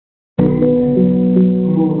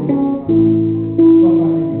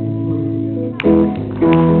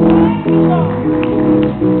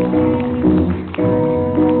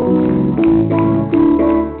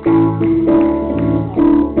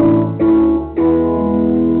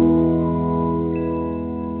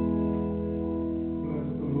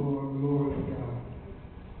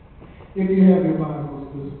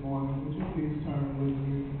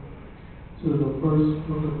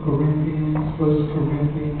book of Corinthians, First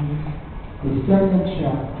Corinthians, the second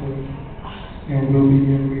chapter, and we'll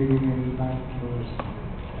begin reading in the ninth verse.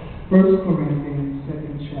 First Corinthians,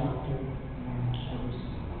 second chapter, ninth verse.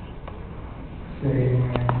 Say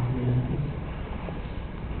amen.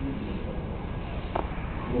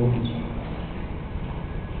 Glory to God.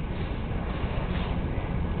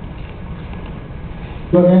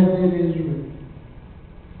 But as it is written,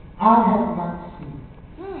 I have not seen,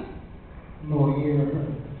 nor ear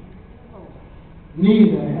heard,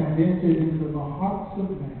 neither have entered into the hearts of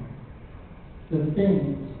men the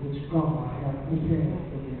things which God hath prepared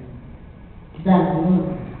for them that love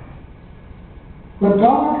him. But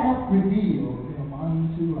God hath revealed them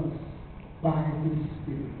unto us by his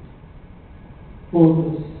Spirit. For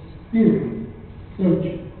the Spirit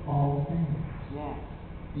searcheth all things,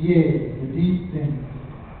 yea, the deep things.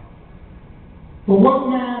 For what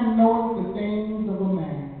man knoweth the things of a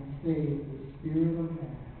man, save the spirit of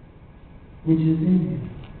man, which is in him?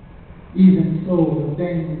 Even so the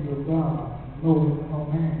things of God knoweth no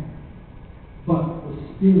man, but the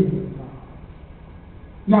Spirit of God.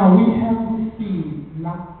 Now we have received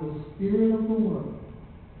not the spirit of the world,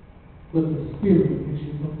 but the Spirit which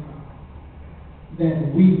is of God, that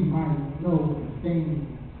we might know the things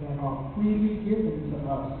that are freely given to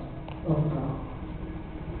us of God,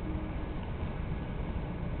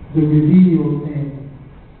 the revealed things,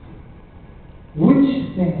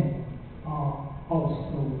 which things are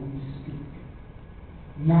also we speak,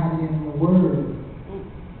 not in the word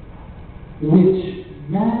which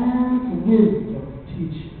man's wisdom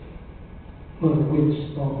teacheth, but which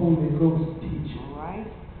the Holy Ghost teacheth,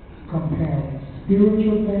 comparing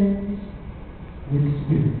spiritual things with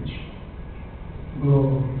spiritual.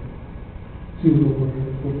 Glory to the word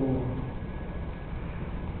of the Lord.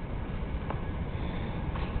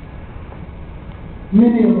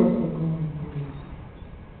 Many of us are going through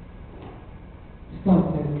stuff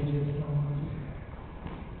that we just don't understand.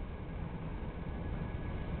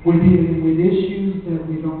 We're dealing with issues that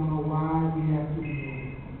we don't know why we have to deal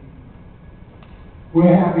with.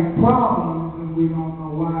 We're having problems and we don't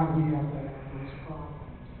know why we have to have those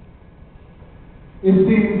problems. It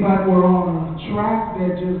seems like we're on a track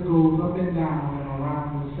that just goes up and down and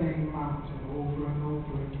around the same mountain over and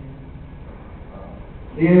over again.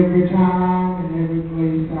 Every time and every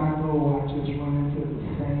place I go, I just run into the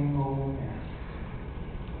same old mess.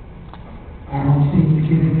 I don't seem to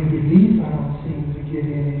get any relief. I don't seem to get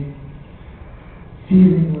any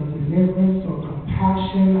feeling of deliverance or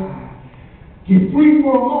compassion. I get free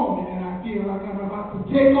for a moment and I feel like I'm about to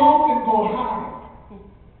take off and go higher.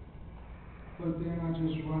 But then I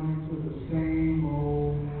just run into the same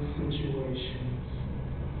old situations.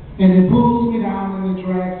 And it pulls me down and it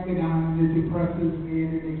drags me down and it depresses me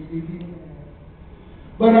and it makes me feel bad.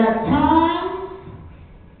 But at times,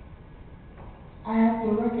 I have to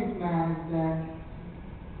recognize that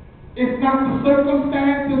it's not the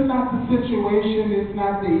circumstance, it's not the situation, it's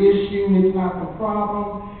not the issue, it's not the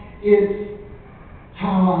problem, it's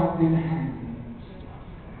how I've been handling stuff.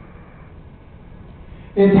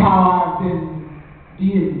 It's how I've been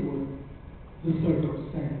dealing with the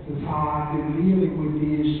circumstances, how I've been dealing with the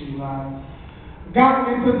issue. I've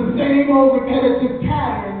gotten into the same old repetitive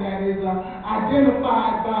pattern that is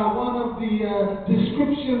identified by one of the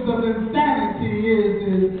descriptions of insanity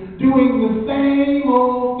is doing the same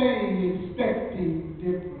old thing, expecting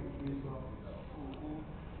different results.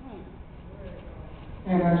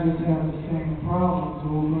 And I just have the same problems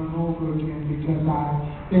over and over again because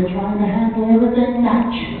I've been trying to handle everything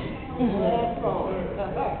naturally.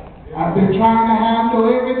 I've been trying to handle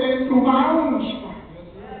everything through my own strength.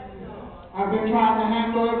 I've been trying to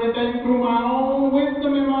handle everything through my own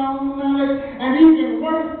wisdom and my own knowledge. And even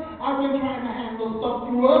worse, I've been trying to handle stuff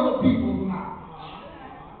through other people's knowledge.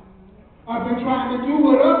 I've been trying to do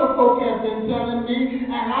what other folk have been telling me,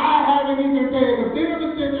 and I haven't even paid a bit of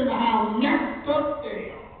attention to how messed up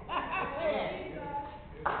they are.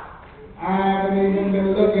 I haven't even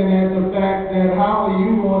been looking at the fact that how are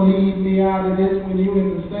you going to lead me out of this when you're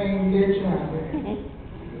in the same ditch I'm in?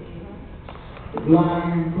 The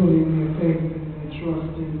blind putting their faith and their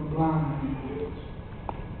trust in the blind.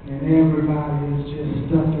 And everybody is just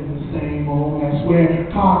stuck in the same old. That's where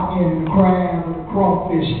cock and crab and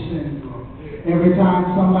crawfish syndrome. Every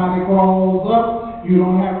time somebody crawls up, you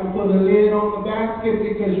don't have to put a lid on the basket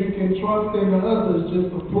because you can trust in the others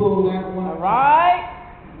just to pull that one. All right.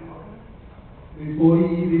 Before he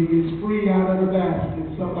even gets free out of the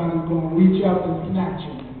basket, somebody's going to reach up and snatch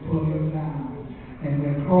him and pull him down. And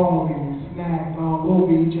they're crawling and snagged all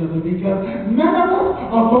over each other because none of us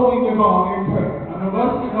are going to God in prayer. None of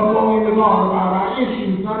us are going to God about our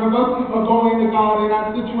issues. None of us are going to God in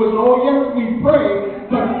our situation. Oh, yes, we pray,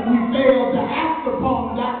 but we fail to act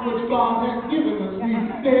upon that which God has given us. We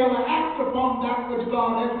fail to act upon that which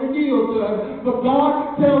God has revealed to us. But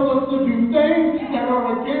God tells us to do things that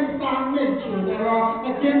are against our nature, that are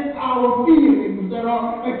against our feelings, that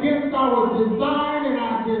are against our design and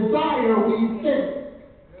our desire. We sin.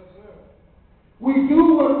 We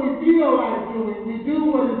do what we feel like doing. We do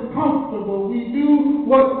what is comfortable. We do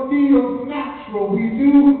what feels natural. We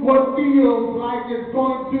do what feels like it's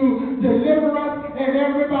going to deliver us and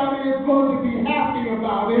everybody is going to be happy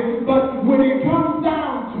about it. But when it comes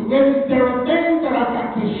down to it, there are things that I've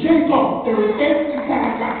got to shake off. There are things that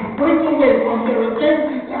I've got to break away from. There are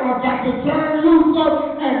things that I've got to turn loose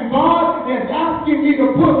of. And God is asking me to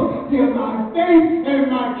put my faith and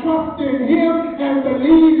my trust in Him and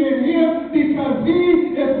believe in Him, because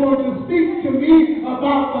He is going to speak to me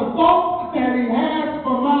about the thoughts that He has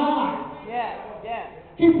for my life.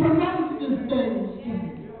 He pronounces things to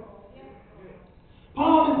me.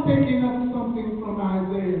 Paul is picking up something from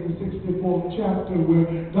Isaiah, the 64th chapter, where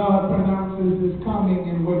God pronounces His coming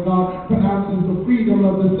and where God pronounces the freedom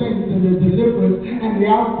of the saints and the deliverance and the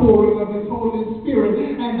outpouring of His Holy Spirit,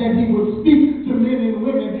 and that He would speak to men and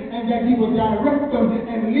women, and that He would direct them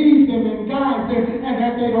and lead them and guide them, and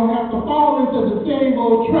that they don't have to fall into the same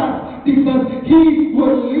old trap, because He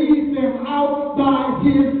will lead them out by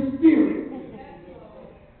His Spirit.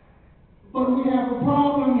 But we have a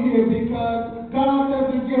problem here, because God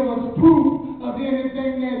doesn't give us proof of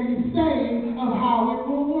anything that He's saying of how it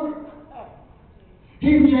will work.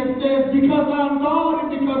 He just says, because I'm God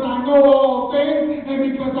and because I know all things and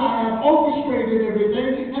because I have orchestrated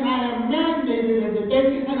everything and I have mandated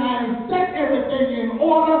everything and I have set everything in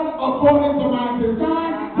order according to my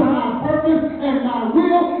design, to my purpose and my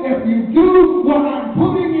will. If you do what I'm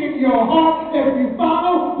putting in your heart, if you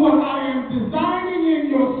follow what I am designing in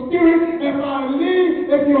your spirit,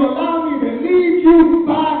 if you allow me to lead you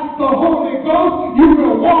by the Holy Ghost, you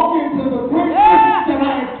will walk into the greatness that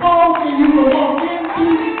I have called for you to walk into.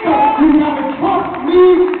 But you got to trust me,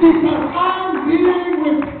 because I'm dealing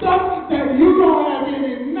with stuff that you don't have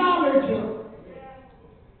any knowledge of.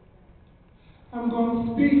 I'm going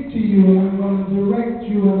to speak to you, and I'm going to direct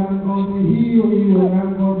you, and I'm going to heal you, and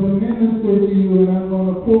I'm going to minister to you, and I'm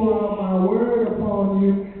going to pour out my word upon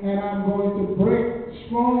you, and I'm going to break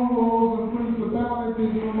strongholds and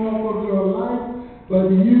principalities from off of your life.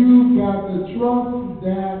 But you've got to trust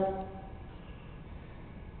that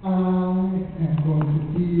I am going to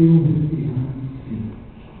deal with behind the scenes.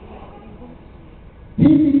 He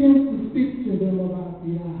begins to speak to them about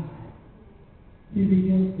the eye. He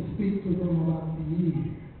begins to speak to them about the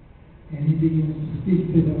ear. And He begins to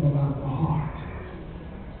speak to them about the heart.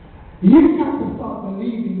 You've got to start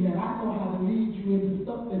believing that I know how to lead you into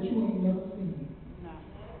stuff that you ain't never seen.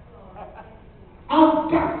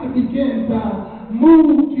 I've got to begin to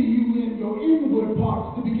move to you in your inward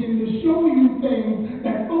parts, to begin to show you things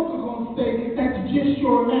that folk are going to say that's just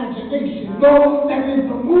your imagination. No, that is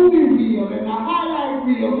the movie reel and the highlight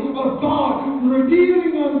reel of God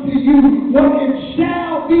revealing unto you what it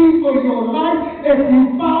shall be for your life if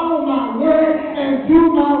you follow my word and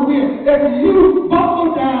do my will. If you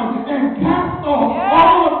buckle down and cast off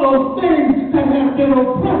all of those things that have been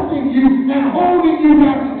oppressing you and holding you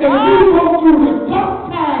back, if you go through the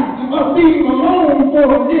tough times of being alone for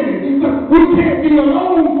a minute, because we can't be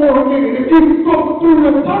alone for a minute. If you go through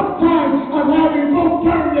the tough times of having folks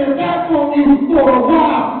turn their back on you for a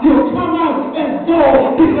while, you'll come out and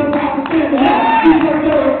go, because I've been there. Because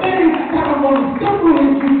there are things that I want to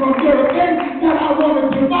separate you from. There are things that I want to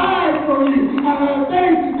divide from you. And there are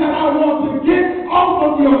things that I want to get off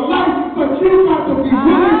of your life. But you've got to be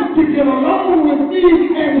willing to get alone with me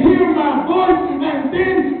and hear my voice, and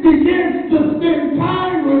then begin to spend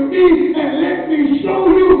time with me and let me show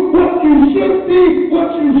you what you should be,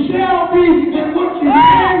 what you shall be,